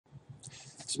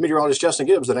This is meteorologist Justin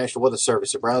Gibbs, the National Weather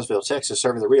Service of Brownsville, Texas,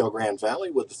 serving the Rio Grande Valley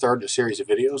with the third in a series of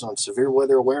videos on severe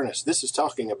weather awareness. This is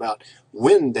talking about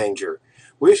wind danger.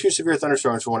 We issue severe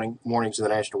thunderstorms warnings in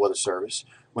the National Weather Service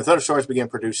when thunderstorms begin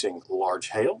producing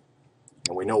large hail.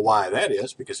 And we know why that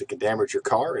is, because it can damage your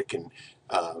car. It can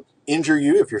injure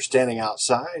you if you're standing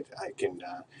outside. It can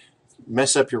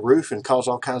mess up your roof and cause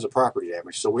all kinds of property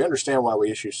damage. So we understand why we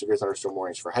issue severe thunderstorm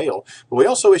warnings for hail, but we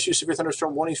also issue severe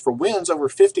thunderstorm warnings for winds over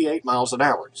 58 miles an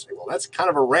hour. You say, well, that's kind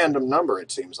of a random number,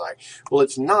 it seems like. Well,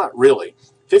 it's not really.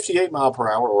 58 miles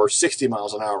per hour, or 60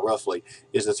 miles an hour roughly,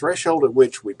 is the threshold at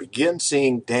which we begin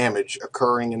seeing damage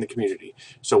occurring in the community.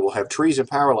 So we'll have trees and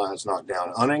power lines knocked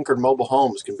down. Unanchored mobile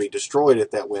homes can be destroyed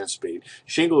at that wind speed.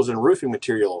 Shingles and roofing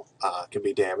material can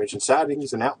be damaged, and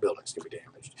sidings and outbuildings can be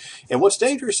damaged. And what's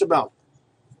dangerous about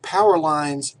power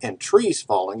lines and trees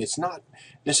falling, it's not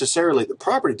necessarily the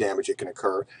property damage that can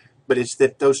occur, but it's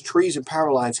that those trees and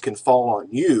power lines can fall on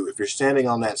you. If you're standing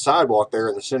on that sidewalk there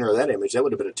in the center of that image, that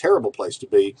would have been a terrible place to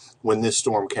be when this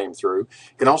storm came through.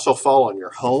 It can also fall on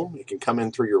your home. It can come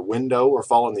in through your window or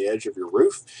fall on the edge of your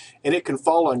roof, and it can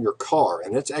fall on your car.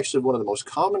 And that's actually one of the most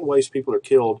common ways people are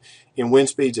killed in wind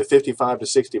speeds of 55 to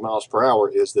 60 miles per hour,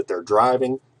 is that they're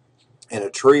driving and a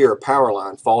tree or a power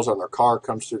line falls on their car,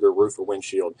 comes through their roof or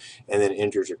windshield, and then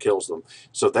injures or kills them.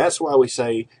 So that's why we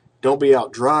say don't be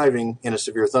out driving in a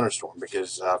severe thunderstorm,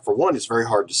 because for one, it's very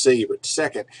hard to see, but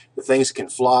second, the things can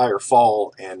fly or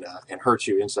fall and hurt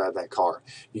you inside that car.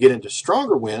 You get into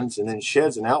stronger winds, and then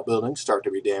sheds and outbuildings start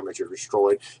to be damaged or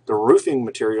destroyed. The roofing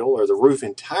material, or the roof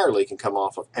entirely, can come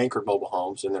off of anchored mobile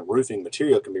homes, and then roofing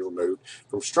material can be removed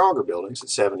from stronger buildings at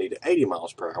 70 to 80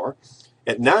 miles per hour.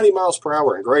 At 90 miles per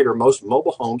hour and greater, most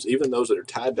mobile homes, even those that are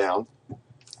tied down,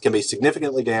 can be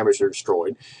significantly damaged or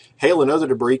destroyed. Hail and other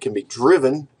debris can be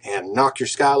driven and knock your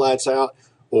skylights out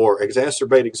or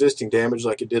exacerbate existing damage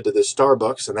like it did to this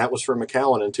Starbucks, and that was from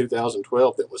McAllen in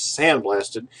 2012 that was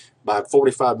sandblasted by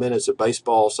 45 minutes of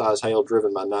baseball-sized hail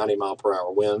driven by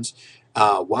 90-mile-per-hour winds.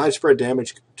 Widespread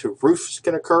damage to roofs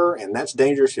can occur, and that's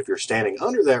dangerous if you're standing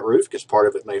under that roof, because part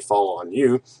of it may fall on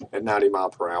you at 90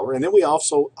 miles per hour. And then we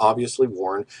also obviously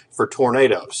warn for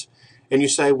tornadoes. And you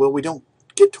say, well, we don't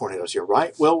get tornadoes here,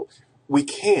 right? Well, we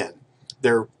can.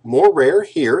 They're more rare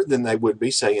here than they would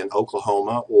be, say, in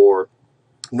Oklahoma or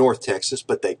North Texas,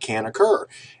 but they can occur.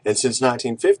 And since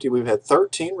 1950, we've had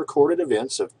 13 recorded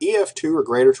events of EF2 or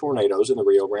greater tornadoes in the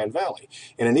Rio Grande Valley.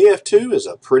 And an EF2 is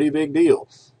a pretty big deal.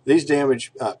 These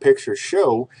damage pictures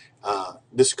show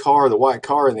this car, the white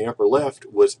car in the upper left,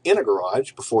 was in a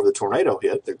garage before the tornado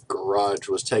hit. The garage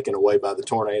was taken away by the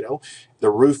tornado. The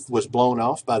roof was blown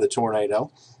off by the tornado.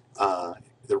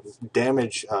 The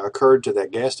damage occurred to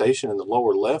that gas station in the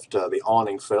lower left. The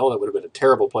awning fell. That would have been a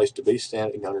terrible place to be,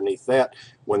 standing underneath that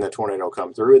when the tornado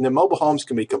come through. And then mobile homes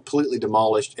can be completely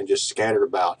demolished and just scattered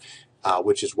about,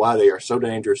 which is why they are so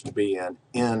dangerous to be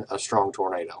in a strong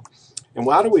tornado. And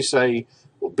why do we say,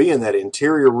 well, be in that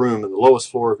interior room in the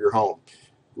lowest floor of your home?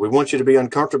 We want you to be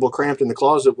uncomfortable, cramped in the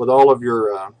closet with all of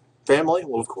your family?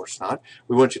 Well, of course not.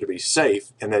 We want you to be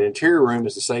safe, and that interior room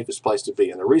is the safest place to be.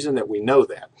 And the reason that we know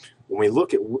that, when we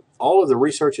look at all of the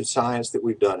research and science that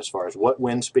we've done as far as what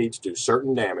wind speeds do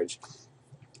certain damage,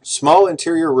 small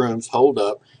interior rooms hold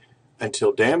up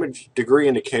until damage degree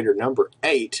indicator number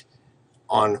 8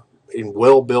 in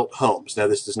well-built homes. Now,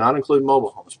 this does not include mobile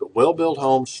homes, but well-built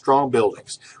homes, strong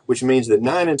buildings, which means that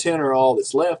 9 and 10 are all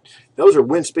that's left. Those are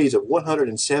wind speeds of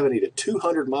 170 to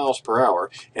 200 miles per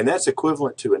hour, and that's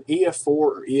equivalent to an EF4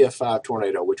 or EF5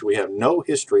 tornado, which we have no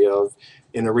history of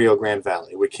in the Rio Grande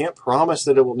Valley. We can't promise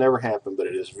that it will never happen, but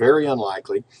it is very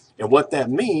unlikely. And what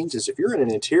that means is if you're in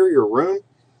an interior room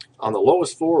on the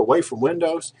lowest floor away from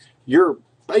windows, you're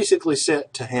basically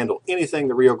set to handle anything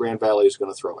the Rio Grande Valley is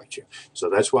going to throw at you. So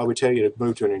that's why we tell you to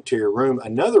move to an interior room.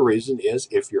 Another reason is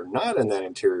if you're not in that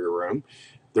interior room,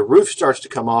 the roof starts to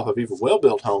come off of even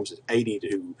well-built homes at 80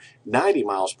 to 90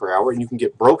 miles per hour, and you can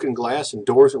get broken glass and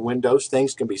doors and windows.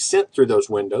 Things can be sent through those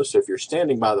windows. So if you're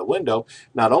standing by the window,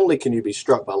 not only can you be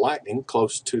struck by lightning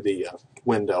close to the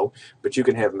window, but you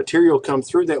can have material come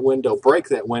through that window, break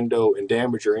that window, and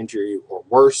damage or injure you, or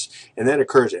worse. And that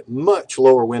occurs at much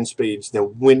lower wind speeds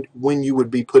than when you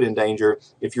would be put in danger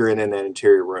if you're in that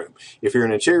interior room. If you're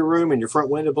in an interior room and your front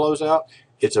window blows out,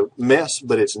 it's a mess,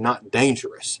 but it's not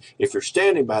dangerous. If you're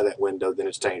standing by that window, then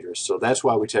it's dangerous. So that's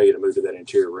why we tell you to move to that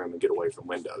interior room and get away from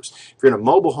windows. If you're in a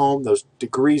mobile home, those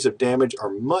degrees of damage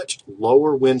are much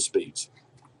lower wind speeds.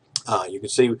 You can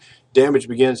see damage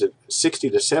begins at 60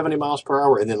 to 70 miles per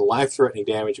hour, and then life-threatening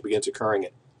damage begins occurring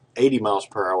at 80 miles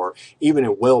per hour, even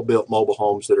in well-built mobile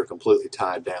homes that are completely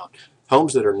tied down.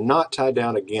 Homes that are not tied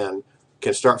down, again,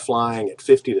 can start flying at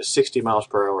 50 to 60 miles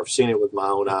per hour. I've seen it with my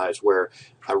own eyes where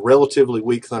a relatively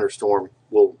weak thunderstorm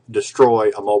will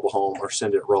destroy a mobile home or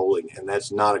send it rolling, and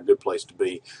that's not a good place to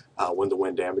be when the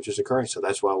wind damage is occurring. So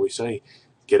that's why we say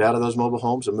get out of those mobile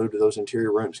homes and move to those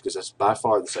interior rooms, because that's by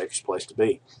far the safest place to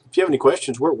be. If you have any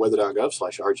questions, we're at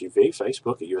weather.gov/RGV,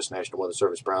 Facebook at U.S. National Weather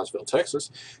Service, Brownsville,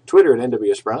 Texas, Twitter at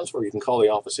NWS Brownsville, or you can call the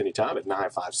office anytime at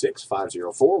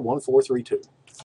 956-504-1432.